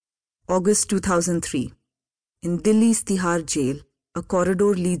August 2003. In Delhi's Tihar jail, a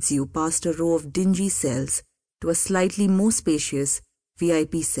corridor leads you past a row of dingy cells to a slightly more spacious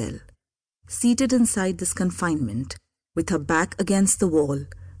VIP cell. Seated inside this confinement, with her back against the wall,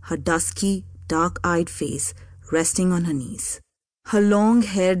 her dusky, dark-eyed face resting on her knees, her long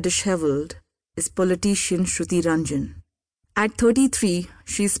hair disheveled, is politician Shruti Ranjan. At 33,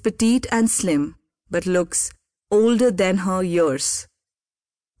 she is petite and slim, but looks older than her years.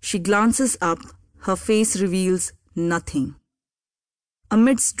 She glances up, her face reveals nothing.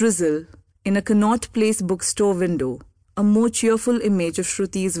 Amidst drizzle, in a Connaught Place bookstore window, a more cheerful image of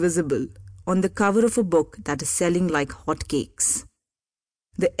Shruti is visible on the cover of a book that is selling like hotcakes.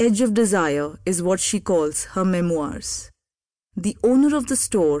 The Edge of Desire is what she calls her memoirs. The owner of the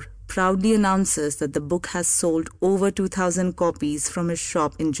store proudly announces that the book has sold over 2,000 copies from his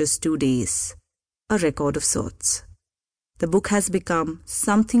shop in just 2 days, a record of sorts. The book has become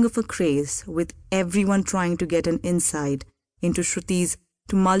something of a craze, with everyone trying to get an insight into Shruti's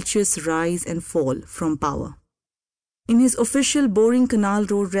tumultuous rise and fall from power. In his official boring Canal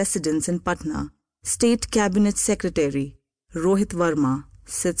Road residence in Patna, State Cabinet Secretary Rohit Verma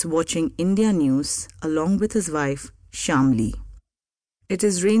sits watching India News along with his wife Shamli. It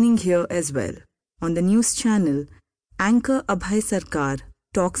is raining here as well. On the news channel, anchor Abhay Sarkar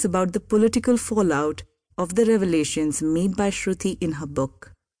talks about the political fallout of the revelations made by Shruti in her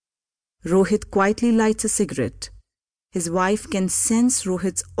book. Rohit quietly lights a cigarette. His wife can sense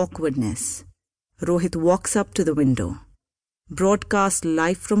Rohit's awkwardness. Rohit walks up to the window. Broadcast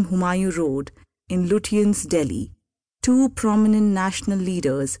live from Humayun Road in Lutyens, Delhi, two prominent national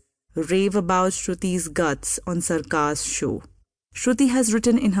leaders rave about Shruti's guts on Sarkar's show. Shruti has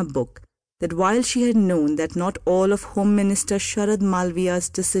written in her book that while she had known that not all of Home Minister Sharad Malviya's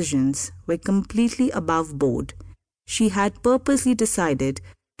decisions were completely above board, she had purposely decided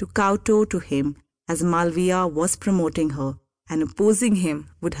to kowtow to him, as Malviya was promoting her and opposing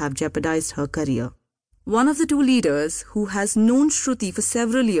him would have jeopardized her career. One of the two leaders, who has known Shruti for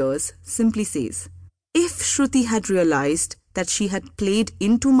several years, simply says, if Shruti had realized that she had played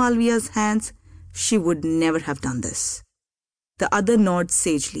into Malviya's hands, she would never have done this. The other nods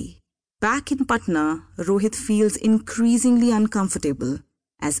sagely. Back in Patna, Rohit feels increasingly uncomfortable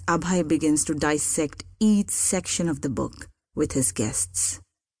as Abhay begins to dissect each section of the book with his guests.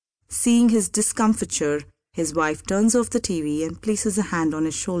 Seeing his discomfiture, his wife turns off the TV and places a hand on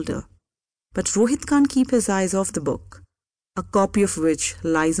his shoulder. But Rohit can't keep his eyes off the book, a copy of which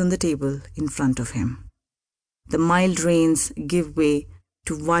lies on the table in front of him. The mild rains give way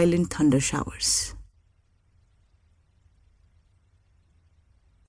to violent thunder showers.